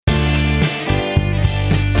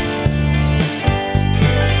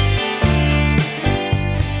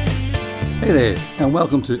Hey there, and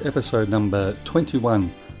welcome to episode number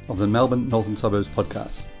 21 of the Melbourne Northern Suburbs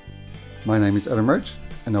podcast. My name is Adam Roach,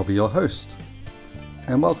 and I'll be your host.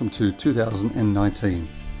 And welcome to 2019.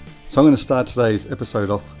 So I'm going to start today's episode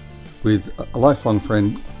off with a lifelong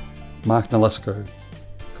friend, Mark Nolesko,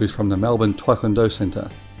 who's from the Melbourne Taekwondo Centre.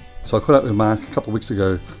 So I caught up with Mark a couple of weeks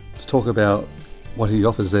ago to talk about what he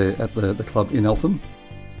offers there at the club in Eltham,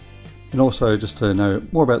 and also just to know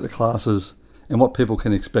more about the classes and what people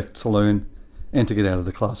can expect to learn and to get out of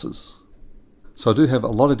the classes. So I do have a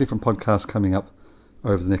lot of different podcasts coming up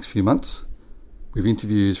over the next few months, with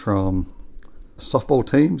interviews from softball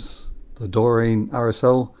teams, the Doreen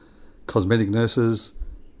RSL, cosmetic nurses,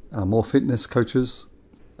 more fitness coaches,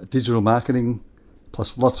 digital marketing,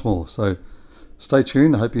 plus lots more. So stay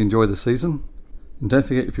tuned. I hope you enjoy the season. And don't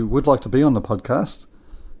forget, if you would like to be on the podcast,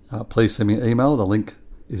 please send me an email. The link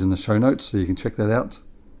is in the show notes, so you can check that out.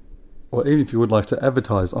 Or even if you would like to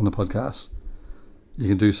advertise on the podcast, you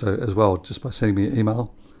can do so as well, just by sending me an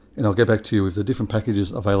email, and I'll get back to you with the different packages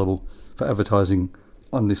available for advertising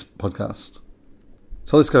on this podcast.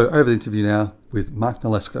 So let's go over the interview now with Mark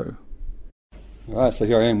Nolesko. All right, so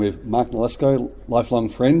here I am with Mark Nolesko, lifelong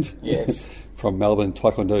friend. Yes. From Melbourne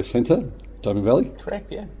Taekwondo Centre, Diamond Valley.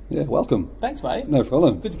 Correct, yeah. Yeah, welcome. Than's, mate. No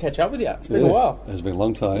problem. Good to catch up with you. It's been a while. It's been a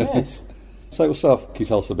long time. Yes. So we'll start off, can you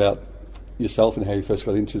tell us about yourself and how you first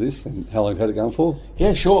got into this and how long you've had it going for?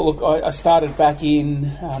 Yeah, sure. Look, I started back in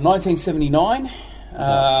 1979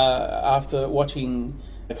 after watching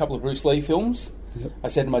a couple of Bruce Lee films. Yep. I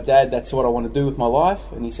said to my dad, that's what I want to do with my life.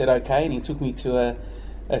 And he said, okay. And he took me to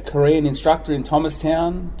a Korean instructor in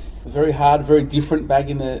Thomastown. Very hard, very different back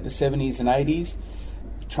in the 70s and 80s.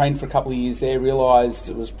 Trained for a couple of years there, realised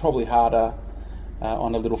it was probably harder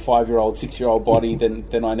on a little 5-year-old, 6-year-old body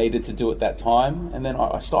than I needed to do at that time. And then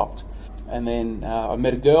I stopped. And then I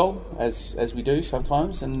met a girl, as we do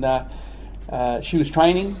sometimes, and she was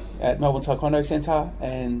training at Melbourne Taekwondo Centre,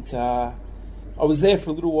 and I was there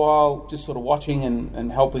for a little while, just sort of watching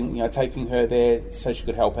and helping, taking her there so she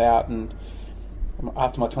could help out. And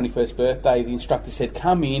after my 21st birthday, the instructor said,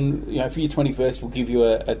 come in, for your 21st, we'll give you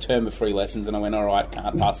a term of free lessons. And I went, all right,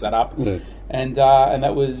 can't pass that up. Yeah. And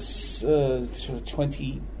that was sort of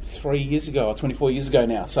 23 years ago, or 24 years ago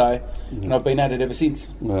now. So, and I've been at it ever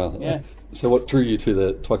since. Wow. Yeah. So what drew you to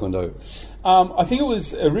the Taekwondo? I think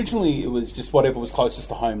originally it was just whatever was closest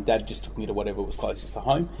to home. Dad just took me to whatever was closest to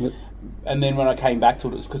home. Yep. And then when I came back to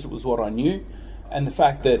it was because it was what I knew. And the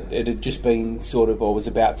fact that it had just been or was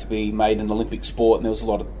about to be made an Olympic sport, and there was a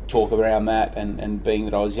lot of talk around that, and being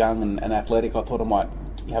that I was young and athletic, I thought I might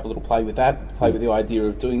have a little play with that, with the idea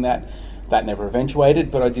of doing that. That never eventuated,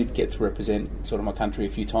 but I did get to represent sort of my country a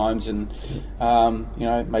few times, and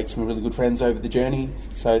make some really good friends over the journey.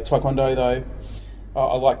 So Taekwondo, though,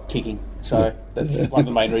 I like kicking, so that's one of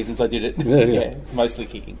the main reasons I did it. Yeah, it's mostly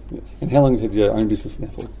kicking. And how long have you owned business now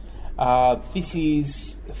for? This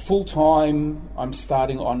is full time. I'm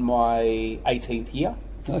starting on my 18th year.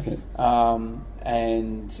 Okay.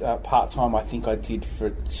 And part-time I think I did for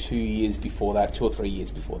 2 years before that, 2 or 3 years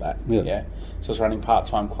before that. Yeah. So I was running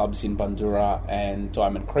part-time clubs in Bundoora and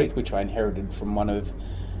Diamond Creek, which I inherited from one of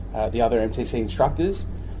the other MTC instructors,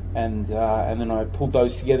 and then I pulled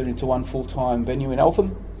those together into one full-time venue in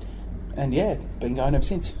Eltham, and been going ever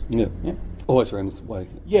since. Yeah. Always around this way.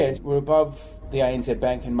 Yeah, we're above the ANZ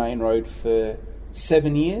Bank and Main Road for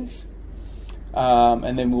 7 years.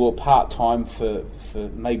 And then we were part-time for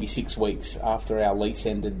maybe 6 weeks after our lease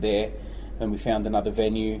ended there. Then we found another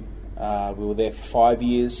venue. We were there for 5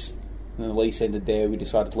 years. And the lease ended there. We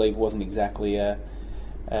decided to leave. It wasn't exactly a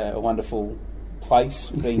wonderful place,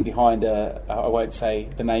 being behind I won't say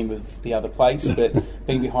the name of the other place, but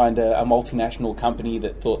being behind a multinational company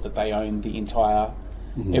that thought that they owned the entire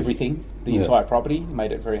everything, the entire property.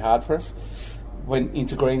 Made it very hard for us. Went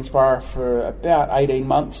into Greensborough for about 18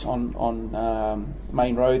 months on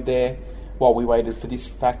Main Road there while we waited for this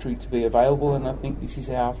factory to be available, and I think this is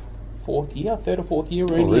our third or fourth year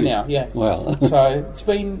we're in here now. Yeah. Wow. So it's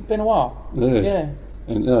been a while. Yeah.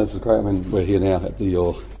 And this is great. I mean, we're here now at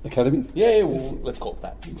your academy. Yeah, well, let's call it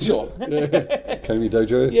that. Sure. Academy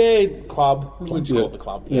dojo. Yeah, club. We'll just call it the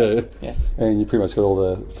club. Yeah. And you pretty much got all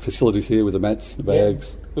the facilities here with the mats, the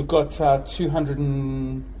bags. We've got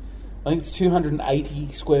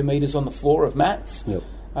 280 square metres on the floor of mats. Yep.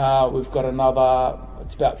 We've got another,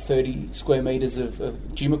 it's about 30 square metres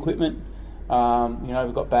of gym equipment.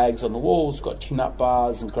 We've got bags on the walls, got chin-up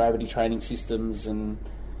bars and gravity training systems and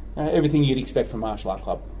everything you'd expect from a martial art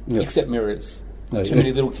club, except mirrors. Too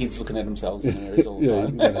many little kids looking at themselves in the mirrors all the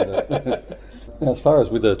time. Now, as far as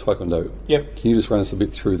with the Taekwondo, can you just run us a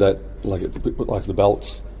bit through that, like the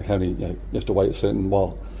belts, how many, you have to wait a certain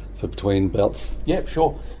while for between belts? Yeah,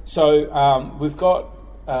 sure. So we've got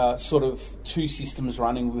sort of two systems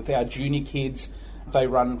running with our junior kids. They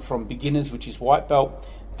run from beginners, which is white belt.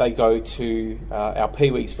 They go to our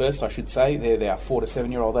peewees first, I should say. They're our 4 to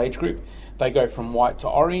 7 year old age group. They go from white to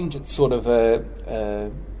orange. It's sort of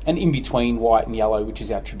an in-between white and yellow, which is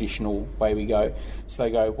our traditional way we go. So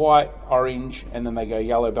they go white, orange, and then they go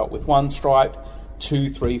yellow belt with 1 stripe,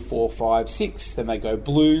 2, 3, 4, 5, 6. Then they go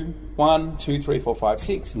blue, 1, 2, 3, 4, 5,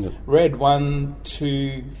 6. Yep. Red, 1,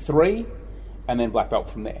 2, 3, and then black belt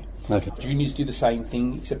from there. Okay. Juniors do the same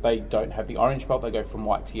thing, except they don't have the orange belt. They go from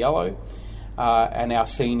white to yellow. And our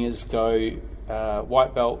seniors go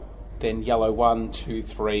white belt, then yellow 1, 2,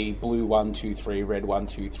 3, blue 1, 2, 3, red 1,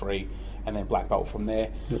 2, 3, and then black belt from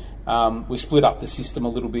there. Yep. We split up the system a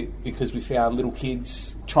little bit because we found little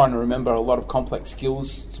kids trying to remember a lot of complex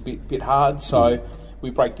skills. It's a bit hard, so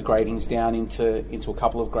we break the gradings down into a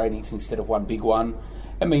couple of gradings instead of one big one.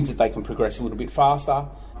 It means that they can progress a little bit faster.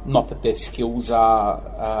 Not that their skills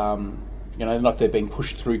are, not they're being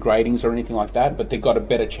pushed through gradings or anything like that, but they've got a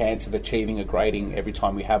better chance of achieving a grading every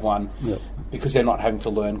time we have one. Yep. Because they're not having to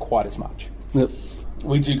learn quite as much. Yep.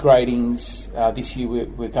 We do gradings this year.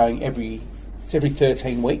 We're going every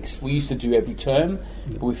 13 weeks. We used to do every term,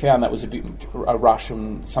 but we found that was a bit a rush,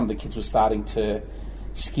 and some of the kids were starting to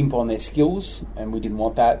skimp on their skills, and we didn't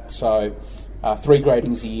want that. So 3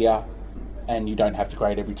 gradings a year, and you don't have to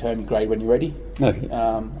grade every term. You grade when you're ready, okay.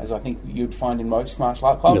 As I think you'd find in most martial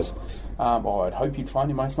art clubs. Yep. Or I'd hope you'd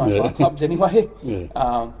find in most martial art clubs anyway.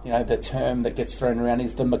 Yeah. The term that gets thrown around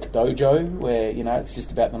is the McDojo, where it's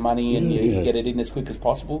just about the money and you get it in as quick as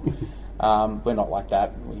possible. We're not like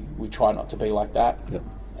that. We try not to be like that. Yep.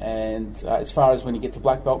 And as far as when you get to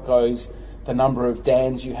black belt goes, the number of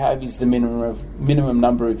dans you have is the minimum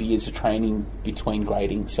number of years of training between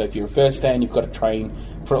grading. So if you're a first dan, you've got to train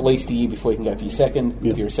for at least a year before you can go for your second.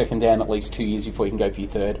 Yep. If you're a second dan, at least 2 years before you can go for your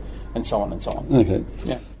third, and so on and so on. Okay.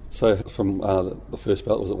 Yeah. So from the first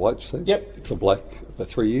belt, was it white, you say? Yep. To black for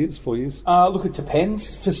 3 years, 4 years? Look, it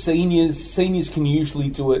depends. For seniors can usually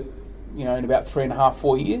do it, in about 3.5,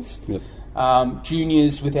 4 years. Yep.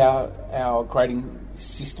 Juniors, with our grading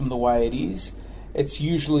system the way it is, it's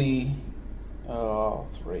usually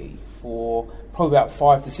 3, 4, probably about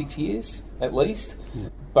 5 to 6 years at least.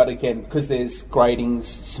 Yep. But again, because there's gradings,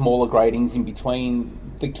 smaller gradings in between,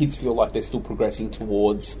 the kids feel like they're still progressing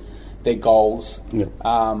towards their goals. Yep.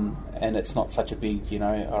 And it's not such a big,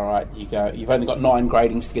 all right, you've only got 9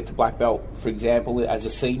 gradings to get to black belt, for example, as a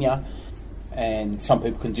senior, and some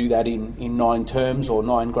people can do that in 9 terms or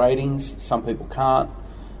 9 gradings. Some people can't.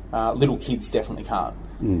 Little kids definitely can't.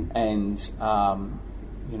 And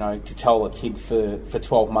to tell a kid for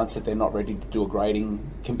 12 months that they're not ready to do a grading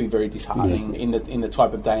can be very disheartening in the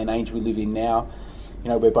type of day and age we live in now.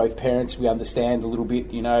 We're both parents. We understand a little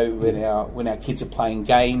bit. When our kids are playing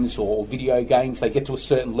games or video games, they get to a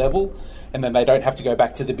certain level, and then they don't have to go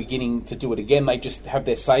back to the beginning to do it again. They just have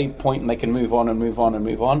their save point, and they can move on and move on and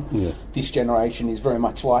move on. Yeah. This generation is very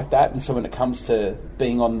much like that, and so when it comes to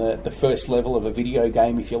being on the first level of a video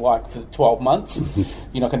game, if you like, for 12 months,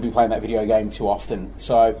 you're not going to be playing that video game too often.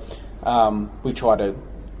 So we try to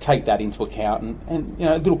take that into account, and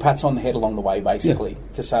little pats on the head along the way, basically,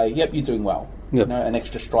 to say, yep, you're doing well. Yep. An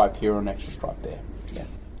extra stripe here or an extra stripe there. Yeah.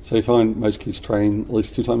 So you find most kids train at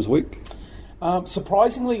least 2 times a week?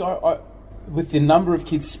 Surprisingly, I with the number of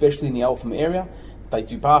kids, especially in the Eltham area, they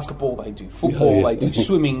do basketball, they do football, they do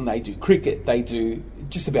swimming, they do cricket, they do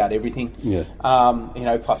just about everything. Yeah.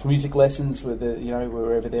 Plus music lessons with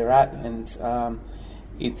wherever they're at, and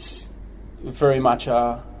it's very much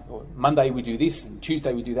Monday we do this, and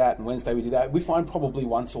Tuesday we do that, and Wednesday we do that. We find probably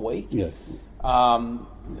once a week. Yeah.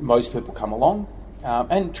 Most people come along,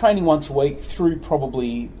 and training once a week through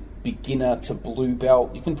probably beginner to blue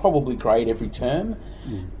belt. You can probably grade every term.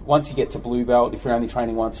 Once you get to blue belt, if you're only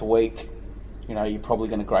training once a week, you're probably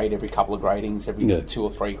going to grade every couple of gradings, every 2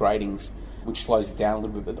 or 3 gradings, which slows it down a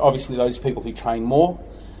little bit. But obviously those people who train more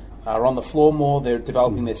are on the floor more, they're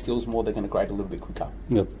developing their skills more, they're going to grade a little bit quicker.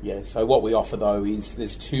 Yep. Yeah. So what we offer though is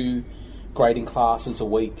there's 2 grading classes a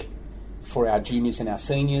week for our juniors and our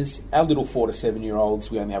seniors. Our little 4 to 7 year olds,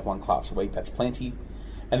 we only have 1 class a week. That's plenty.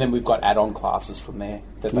 And then we've got add-on classes from there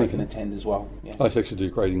that they can attend as well. Yeah. I actually do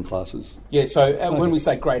grading classes. Yeah. So when we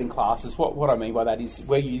say grading classes, what I mean by that is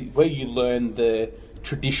where you learn the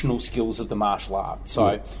traditional skills of the martial art.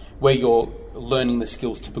 So where you're learning the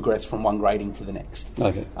skills to progress from one grading to the next.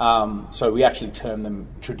 Okay. So we actually term them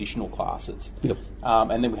traditional classes. Yep.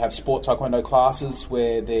 And then we have sport taekwondo classes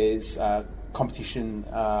where there's competition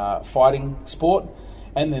fighting sport,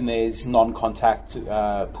 And then there's non-contact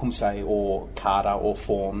pumse or kata or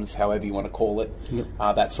forms, however you want to call it,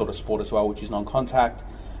 that sort of sport as well, which is non-contact.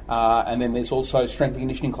 And then there's also strength and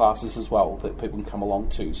conditioning classes as well that people can come along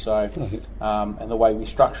to. So, and the way we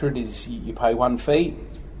structure it is you pay one fee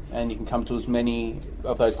and you can come to as many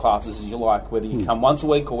of those classes as you like, whether you come once a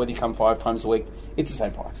week or whether you come 5 times a week, it's the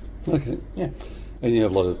same price. Okay. Yeah. And you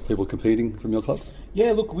have a lot of people competing from your club?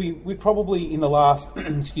 Yeah, look, we probably in the last,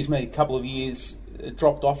 couple of years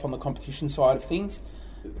dropped off on the competition side of things.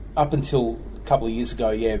 Up until a couple of years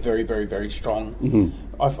ago, very, very, very strong.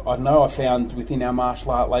 I found within our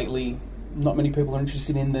martial art lately, not many people are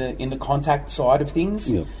interested in the contact side of things.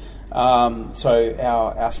 Yeah. So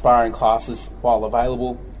our sparring classes, while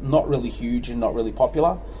available, not really huge and not really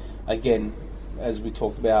popular. Again, as we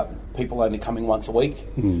talked about, people only coming once a week.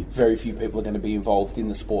 Very few people are going to be involved in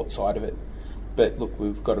the sport side of it. But look,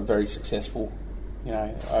 we've got a very successful,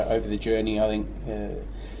 over the journey. I think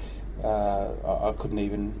I couldn't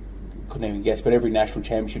even guess. But every national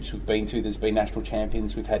championships we've been to, there's been national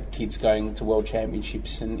champions. We've had kids going to world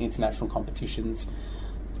championships and international competitions.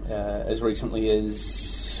 As recently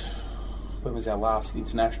as when was our last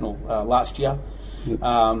international? Last year,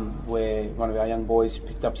 where one of our young boys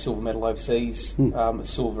picked up silver medal overseas,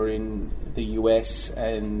 silver in the US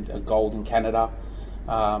and a gold in Canada.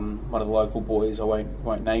 One of the local boys, I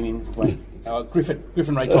won't name him,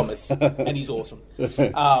 Griffin Ray Thomas, and he's awesome.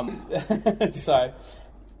 So,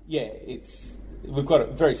 yeah, we've got it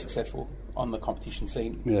very successful on the competition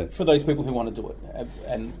scene for those people who want to do it,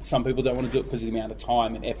 and some people don't want to do it because of the amount of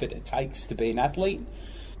time and effort it takes to be an athlete,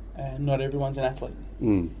 and not everyone's an athlete.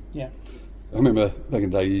 Yeah, I remember back in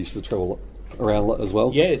the day you used to travel around a lot as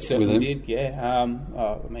well. Yeah, it certainly did. Yeah,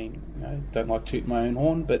 don't like tooting my own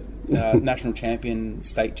horn, but national champion,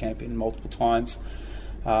 state champion multiple times,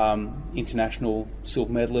 international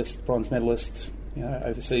silver medalist, bronze medalist,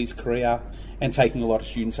 overseas, Korea, and taking a lot of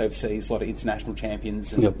students overseas, a lot of international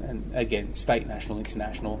champions, and again, state, national,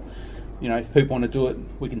 international. If people want to do it,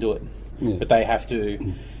 we can do it, but they have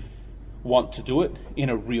to want to do it in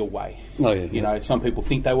a real way. Some people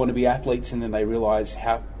think they want to be athletes, and then they realise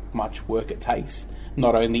how much work it takes,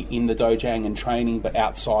 not only in the dojang and training, but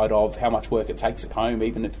outside of, how much work it takes at home,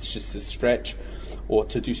 even if it's just a stretch or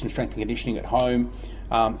to do some strength and conditioning at home,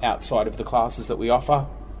 outside of the classes that we offer.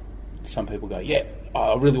 Some people go,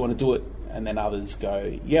 I really want to do it, and then others go,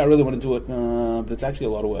 I really want to do it, but it's actually a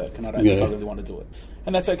lot of work and I don't think I really want to do it.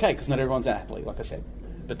 And that's okay, because not everyone's an athlete, like I said,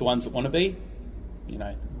 but the ones that want to be,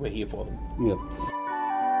 we're here for them.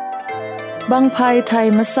 Bang Pai Thai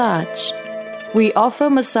Massage. We offer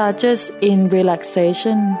massages in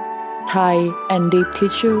relaxation, Thai and deep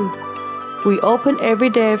tissue. We open every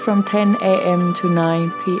day from 10 a.m. to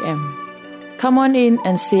 9 p.m. Come on in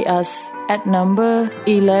and see us at number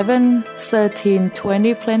 11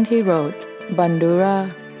 1320 Plenty Road,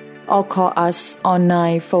 Bandura, or call us on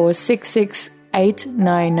 9466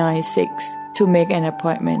 8996 to make an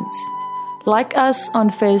appointment. Like us on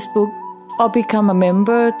Facebook or become a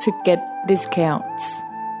member to get discounts.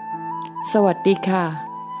 สวัสดีค่ะ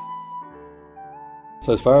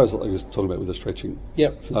So as far as like I was talking about with the stretching,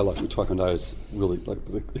 so like with Taekwondo, it's really like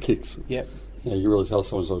the kicks. You really tell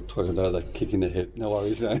someone's like Taekwondo, they kick in their head, no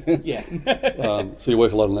worries. So you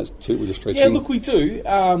work a lot on that too with the stretching. Yeah, look, we do.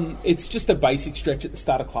 It's just a basic stretch at the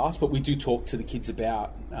start of class, but we do talk to the kids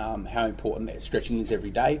about how important that stretching is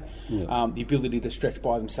every day. The ability to stretch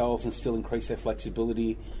by themselves and still increase their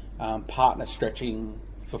flexibility. Partner stretching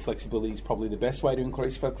for flexibility is probably the best way to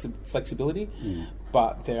increase flexibility,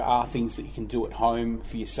 but there are things that you can do at home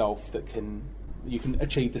for yourself that you can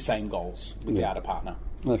achieve the same goals without a partner.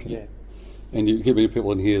 And you get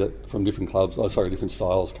people in here that from different clubs, different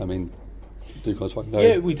styles come in, do kind of Taekwondo.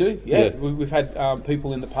 Yeah, we do. We've had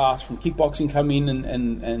people in the past from kickboxing come in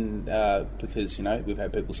and because we've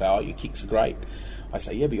had people say, your kicks are great. I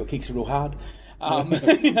say, but your kicks are real hard.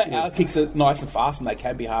 Our kicks are nice and fast, and they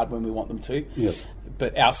can be hard when we want them to.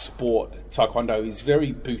 But our sport, Taekwondo, is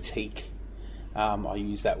very boutique. I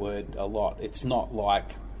use that word a lot. It's not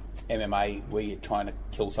like MMA where you're trying to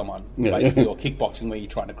kill someone, basically, or kickboxing where you're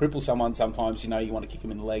trying to cripple someone. Sometimes, you want to kick them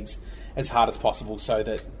in the legs as hard as possible so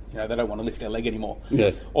that, they don't want to lift their leg anymore.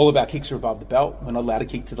 All of our kicks are above the belt. We're not allowed to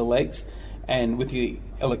kick to the legs. And with the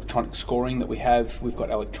electronic scoring that we have, we've got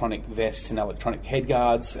electronic vests and electronic head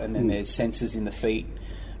guards, and then there's sensors in the feet.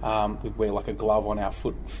 We wear like a glove on our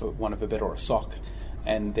foot, for want of a better, or a sock.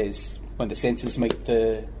 And when the sensors meet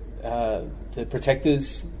the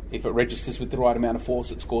protectors, if it registers with the right amount of force,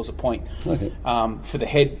 it scores a point. For the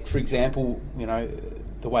head, for example,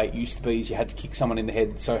 the way it used to be is you had to kick someone in the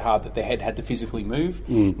head so hard that their head had to physically move.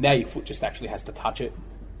 Now your foot just actually has to touch it,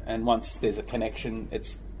 and once there's a connection,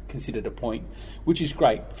 it's considered a point, which is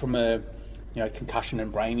great from a concussion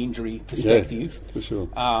and brain injury perspective. Yeah, for sure.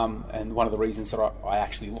 And one of the reasons that I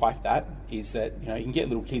actually like that is that you can get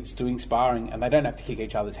little kids doing sparring and they don't have to kick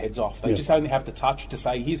each other's heads off. They just only have to touch to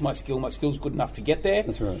say, here's my skill. My skill's good enough to get there.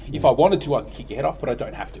 That's right. If I wanted to, I could kick your head off, but I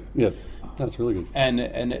don't have to. Yeah, that's really good. And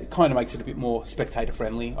it kind of makes it a bit more spectator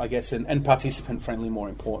friendly, I guess, and participant friendly. More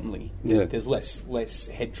importantly, there's less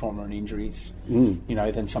head trauma and injuries,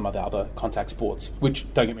 than some of the other contact sports.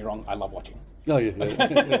 Which, don't get me wrong, I love watching. Oh yeah.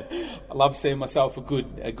 I love seeing myself a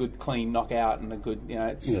good clean knockout and a good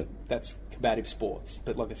that's combative sports.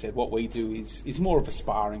 But like I said, what we do is more of a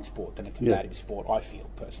sparring sport than a combative sport. I feel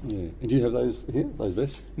personally. Yeah. And do you have those here? Those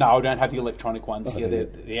vests? No, I don't have the electronic ones here. Yeah.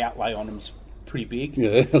 The outlay on them's pretty big. Yeah,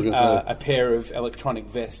 I was going to say. A pair of electronic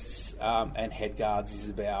vests and head guards is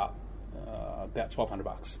about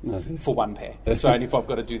 $1,200 for one pair. So and if I've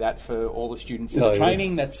got to do that for all the students in the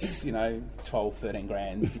training, that's 12-13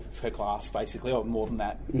 grand per class basically, or more than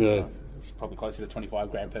that. Yeah. It's probably closer to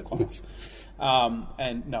 25 grand per class.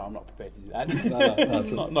 And no, I'm not prepared to do that.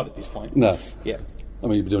 No, not at this point. No. Yeah. I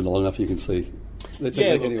mean, you've been doing it long enough, you can see. Look,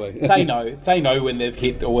 anyway. they know when they've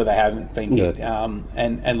hit or when they haven't been hit.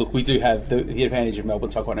 And look, we do have the advantage of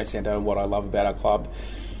Melbourne Taekwondo Centre, and what I love about our club.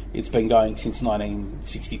 It's been going since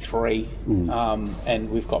 1963, and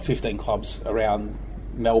we've got 15 clubs around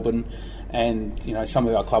Melbourne, and some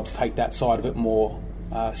of our clubs take that side of it more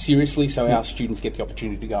seriously. So our students get the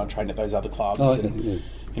opportunity to go and train at those other clubs,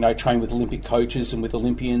 train with Olympic coaches and with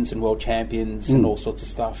Olympians and world champions and all sorts of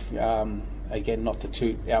stuff. Again, not to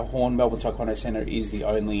toot our horn, Melbourne Taekwondo Centre is the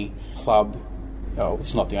only club. Oh,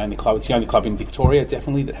 it's not the only club. It's the only club in Victoria,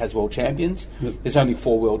 definitely, that has world champions. Yep. There's only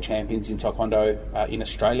 4 world champions in Taekwondo in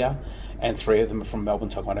Australia, and 3 of them are from Melbourne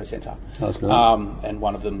Taekwondo Centre. That's great. And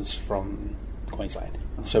one of them's from Queensland.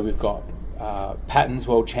 So we've got patterns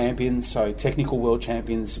world champions, so technical world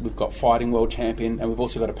champions. We've got fighting world champion, and we've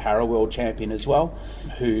also got a para world champion as well,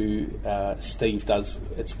 who Steve does.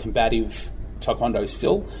 It's combative Taekwondo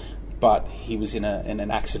still. But he was in an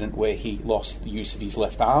accident where he lost the use of his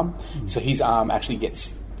left arm. So his arm actually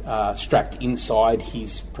gets strapped inside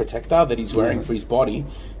his protector that he's wearing for his body.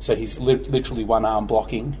 So he's literally one arm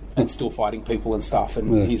blocking and still fighting people and stuff.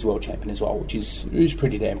 And he's world champion as well, which is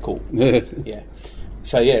pretty damn cool. Yeah.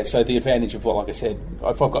 So the advantage of like I said,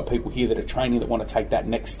 if I've got people here that are training that want to take that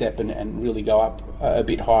next step and really go up a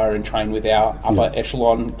bit higher and train with our upper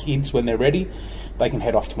echelon kids when they're ready, they can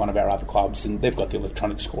head off to one of our other clubs, and they've got the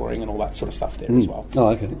electronic scoring and all that sort of stuff there as well. Oh,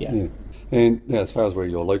 okay. Yeah. And as far as where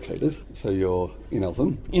you're located, so you're in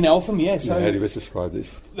Eltham? In Eltham, yeah. So how do you best describe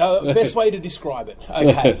this? The best way to describe it,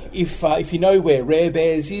 okay. If you know where Rare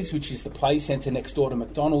Bears is, which is the play centre next door to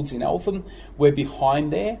McDonald's in Eltham, we're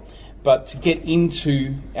behind there. But to get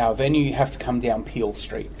into our venue, you have to come down Peel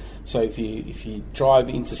Street. So if you drive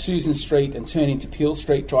into Susan Street and turn into Peel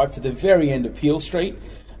Street, drive to the very end of Peel Street,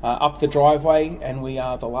 up the driveway, and we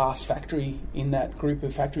are the last factory in that group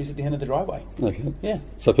of factories at the end of the driveway. Okay. Yeah.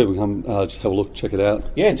 So people come just have a look, check it out?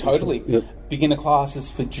 Yeah, totally. Yep. Beginner classes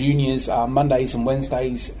for juniors are Mondays and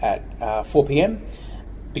Wednesdays at 4 p.m.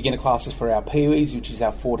 Beginner classes for our Pee-wees, which is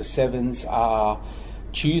our 4 to 7s, are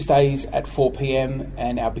Tuesdays at 4 p.m.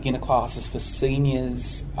 and our beginner classes for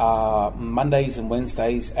seniors are Mondays and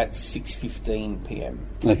Wednesdays at 6:15 p.m.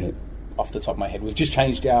 Okay. Off the top of my head. We've just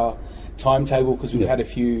changed our timetable because we've had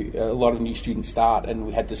a lot of new students start, and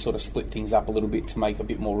we had to sort of split things up a little bit to make a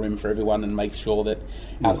bit more room for everyone and make sure that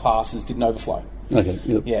our classes didn't overflow. Okay.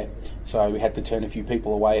 Yep. Yeah. So we had to turn a few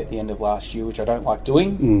people away at the end of last year, which I don't like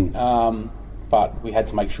doing. But we had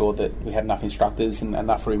to make sure that we had enough instructors and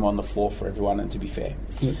enough room on the floor for everyone, and to be fair.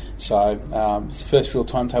 Yep. So it's the first real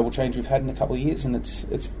timetable change we've had in a couple of years, and it's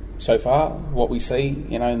so far what we see,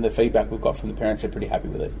 and the feedback we've got from the parents, they're pretty happy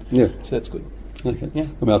with it. Yeah. So that's good. Okay. Yeah.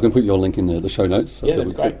 I mean, I can put your link in the show notes so that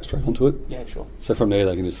we click straight onto it. Yeah, sure. So from there,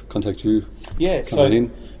 they can just contact you. Yeah. So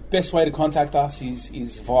best way to contact us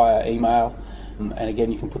is via email, and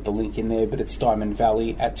again, you can put the link in there. But it's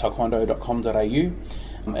diamondvalley@taekwondo.com.au.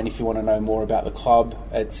 And if you want to know more about the club,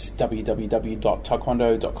 it's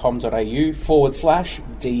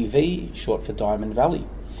www.taekwondo.com.au/DV, short for Diamond Valley.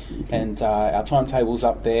 Okay. And our timetable's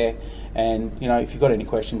up there. And, if you've got any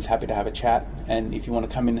questions, happy to have a chat. And if you want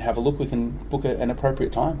to come in and have a look, we can book an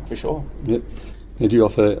appropriate time, for sure. Yep. And do you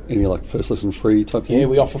offer any, first lesson free type thing? Yeah,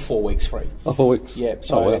 we offer 4 weeks free. Oh, 4 weeks? Yeah.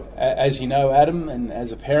 So, as you know, Adam, and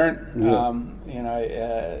as a parent,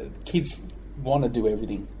 kids want to do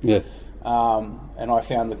everything. Yeah. And I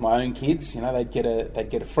found with my own kids, they'd get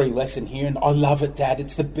a free lesson here, and I love it, Dad.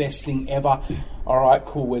 It's the best thing ever. All right,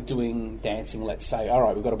 cool. We're doing dancing. Let's say, all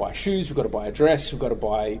right, we've got to buy shoes, we've got to buy a dress, we've got to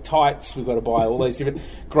buy tights, we've got to buy all these different.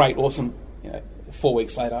 Great, awesome. 4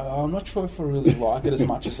 weeks later, I'm not sure if I really like it as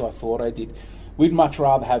much as I thought I did. We'd much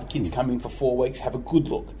rather have kids come in for 4 weeks, have a good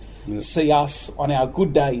look. Yep. See us on our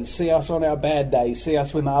good days, see us on our bad days, see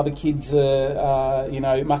us when the other kids are,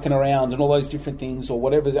 mucking around and all those different things, or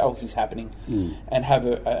whatever else is happening, and have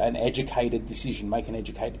an educated decision, make an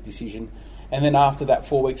educated decision. And then after that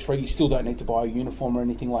 4 weeks free, you still don't need to buy a uniform or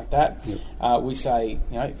anything like that. Yep. We say,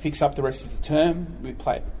 fix up the rest of the term. We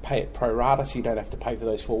pay it pro rata, so you don't have to pay for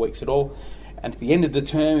those 4 weeks at all. And at the end of the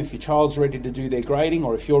term, if your child's ready to do their grading,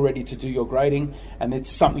 or if you're ready to do your grading, and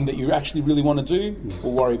it's something that you actually really want to do,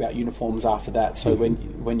 we'll worry about uniforms after that. So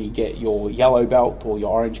when you get your yellow belt or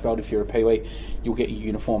your orange belt, if you're a Pee-wee, you'll get your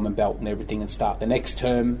uniform and belt and everything, and start the next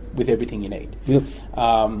term with everything you need. Yep.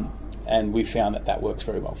 And we found that works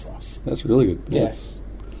very well for us. That's really good. Yes.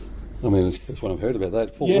 I mean, it's what I've heard about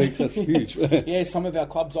that. 4 weeks, that's huge. Yeah, some of our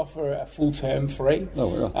clubs offer a full term free. Oh,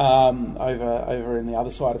 right. Over in the other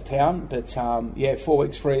side of town. But 4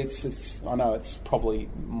 weeks free, I know it's probably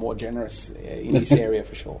more generous in this area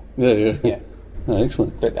for sure. Yeah. Oh,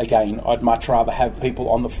 excellent. But again, I'd much rather have people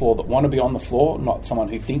on the floor that want to be on the floor, not someone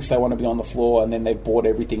who thinks they want to be on the floor and then they've bought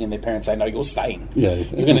everything and their parents say, no, you're staying. Yeah.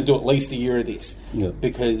 You're going to do at least a year of this. Yeah.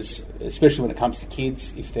 Because, especially when it comes to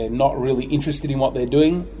kids, if they're not really interested in what they're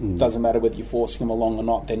doing, doesn't matter whether you're forcing them along or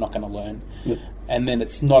not, they're not going to learn. Yeah. And then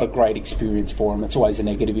it's not a great experience for them. It's always a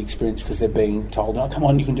negative experience because they're being told, oh, come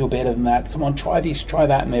on, you can do better than that. Come on, try this, try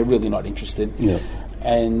that. And they're really not interested. Yeah.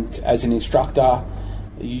 And as an instructor,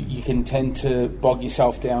 you can tend to bog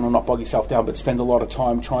yourself down, or not bog yourself down, but spend a lot of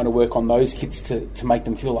time trying to work on those kids to make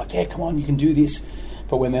them feel like, yeah, come on, you can do this.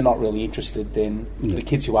 But when they're not really interested, then the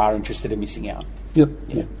kids who are interested are missing out. Yep.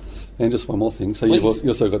 Yeah. And just one more thing. So you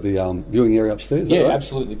also got the viewing area upstairs, is that right?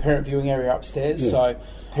 Absolutely. Parent viewing area upstairs. Yeah. So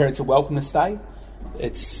parents are welcome to stay.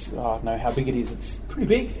 It's, I don't know how big it is. It's pretty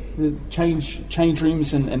big. The change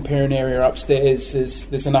rooms and parent area upstairs,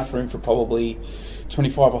 there's enough room for probably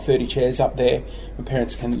 25 or 30 chairs up there, and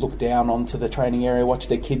parents can look down onto the training area, watch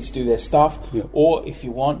their kids do their stuff. Yep. Or if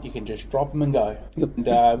you want, you can just drop them and go. Yep. And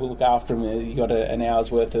we'll look after them. You've got an hour's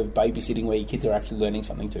worth of babysitting where your kids are actually learning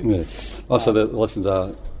something too. Yeah. So the lessons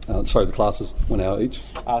are, the classes 1 hour each?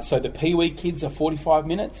 So the Pee-wee kids are 45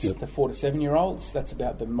 minutes, yep. The 4 to 7 year olds. That's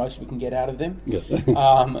about the most we can get out of them. Yep.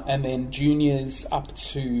 And then juniors up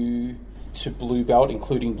to blue belt,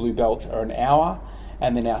 including blue belt, are an hour.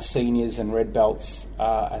 And then our seniors and red belts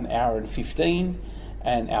are an hour and 15,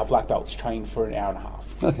 and our black belts train for an hour and a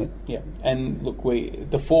half. Okay. Yeah. And look,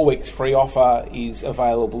 the 4 weeks free offer is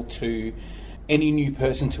available to any new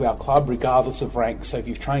person to our club, regardless of rank. So if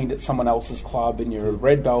you've trained at someone else's club and you're a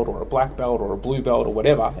red belt or a black belt or a blue belt or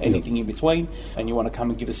whatever, anything in between, and you want to come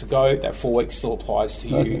and give us a go, that 4 weeks still applies to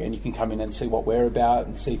you, and you can come in and see what we're about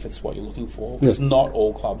and see if it's what you're looking for. Because not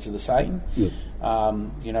all clubs are the same. Yep.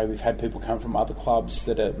 We've had people come from other clubs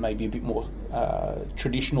that are maybe a bit more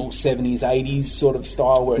traditional 70s, 80s sort of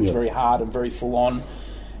style, where it's very hard and very full on,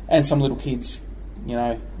 and some little kids,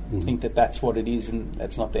 think that that's what it is, and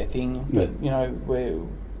that's not their thing. But we're,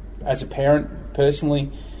 as a parent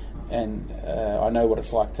personally, and I know what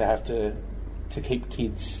it's like to have to keep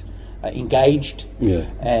kids engaged,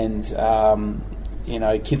 and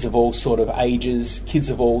kids of all sort of ages, kids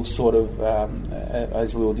of all sort of,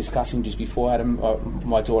 as we were discussing just before, Adam,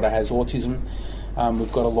 my daughter has autism.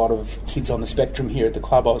 We've got a lot of kids on the spectrum here at the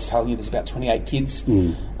club. I was telling you there's about 28 kids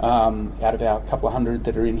out of our couple of hundred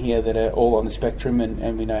that are in here that are all on the spectrum,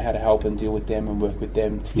 and we know how to help and deal with them and work with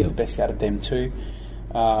them to get the best out of them too.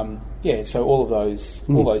 So all of those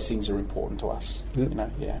things are important to us.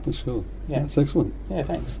 Yep. For sure. Yeah. That's excellent. Yeah,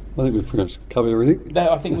 thanks. I think we've pretty much covered everything.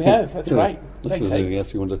 I think we have. That's great. Thanks, anything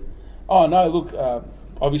else you want to... Oh, no, look,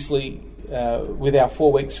 obviously... with our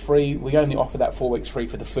 4 weeks free, we only offer that 4 weeks free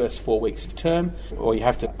for the first 4 weeks of term, or you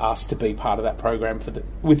have to ask to be part of that program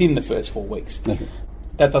within the first 4 weeks. Okay.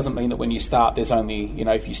 That doesn't mean that when you start, there's only,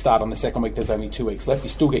 if you start on the second week, there's only 2 weeks left. You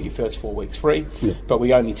still get your first 4 weeks free, but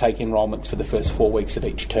we only take enrolments for the first 4 weeks of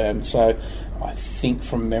each term. So I think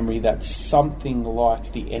from memory, that's something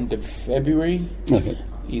like the end of February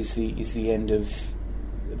is the end of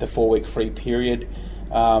the 4 week free period.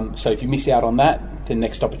 So if you miss out on that, the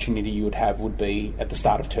next opportunity you would have would be at the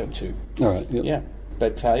start of term 2. All right. Yep. Yeah.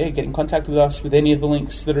 But get in contact with us with any of the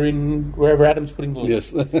links that are in wherever Adam's putting the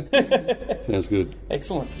links. Yes. Sounds good.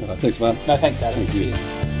 Excellent. All right, thanks, Mark. No, thanks, Adam. Thank you. Cheers.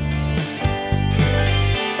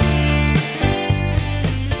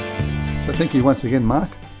 So thank you once again,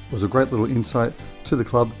 Mark. It was a great little insight to the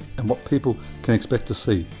club and what people can expect to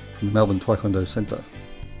see from the Melbourne Taekwondo Centre.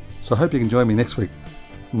 So I hope you can join me next week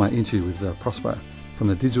for my interview with Prosper from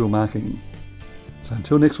the Digital Marketing. So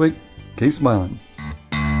until next week, keep smiling.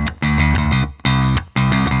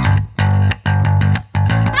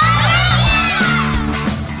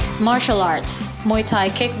 Martial arts, Muay Thai,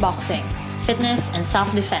 kickboxing, fitness and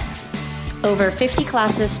self-defense. Over 50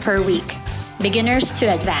 classes per week, beginners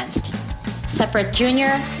to advanced. Separate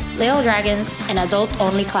junior, Little Dragons, and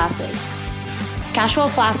adult-only classes. Casual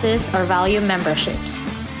classes or value memberships.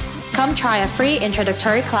 Come try a free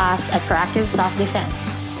introductory class at Proactive Self-Defense,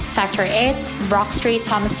 Factory 8, Brock Street,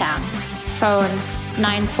 Thomastown. Phone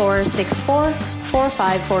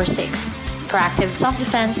 9464-4546.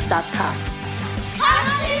 ProactiveSelfDefense.com.